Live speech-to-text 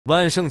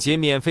万圣节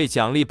免费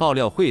奖励爆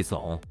料汇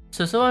总。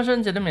此次万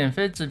圣节的免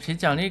费紫皮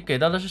奖励给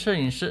到的是摄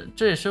影师，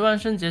这也是万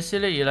圣节系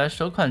列以来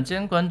首款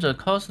监管者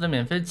cos 的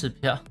免费紫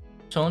皮啊。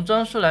从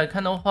装束来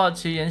看的话，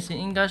其原型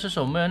应该是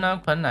守墓人那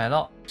款奶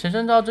酪。全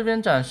身照这边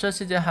展示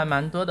细节还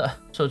蛮多的，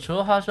手除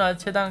了画出来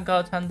切蛋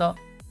糕餐刀，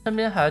身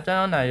边还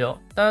沾有奶油。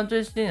当然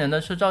最吸引人的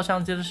是照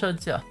相机的设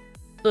计啊，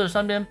桌子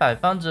上边摆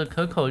放着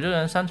可口诱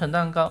人3层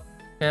蛋糕，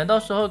感觉到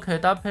时候可以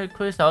搭配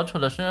亏小丑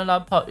的生日拉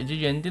炮以及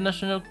园丁的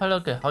生日快乐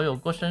给好友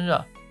过生日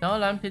啊。然后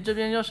蓝皮这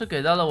边又是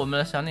给到了我们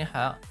的小女孩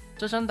啊，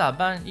这身打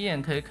扮一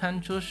眼可以看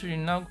出是与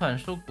那款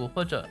复古，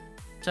或者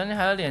小女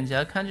孩的脸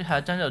颊看去还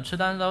沾着吃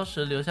蛋糕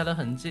时留下的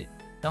痕迹。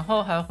然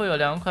后还会有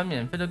2款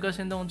免费的个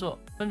性动作，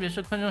分别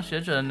是昆虫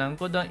学者的难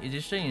过灯以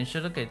及摄影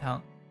师的给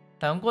糖。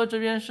难过这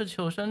边是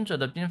求生者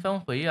的缤纷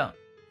回应。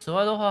此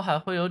外的话还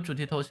会有主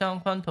题头像、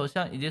宽头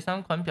像以及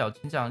3款表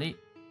情奖励。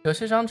游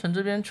戏商城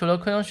这边除了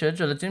昆虫学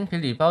者的精皮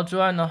礼包之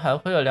外呢，还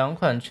会有2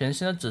款全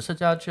新的紫色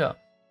家具啊。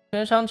会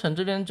员商城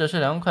这边则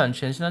是2款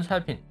全新的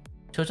菜品。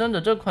求生者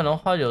这款的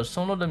话有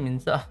松露的名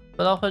字啊，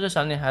不知道会是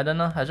小女孩的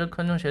呢，还是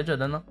昆虫学者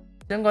的呢？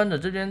监管者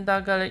这边大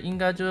概应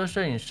该就是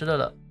摄影师的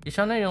了。以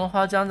上内容的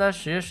话将在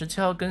10月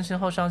17号更新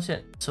后上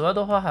线。此外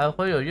的话还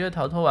会有月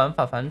逃脱玩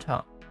法返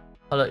场。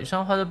好了，以上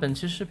的话就本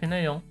期视频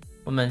内容，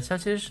我们下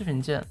期视频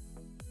见，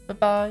拜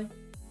拜。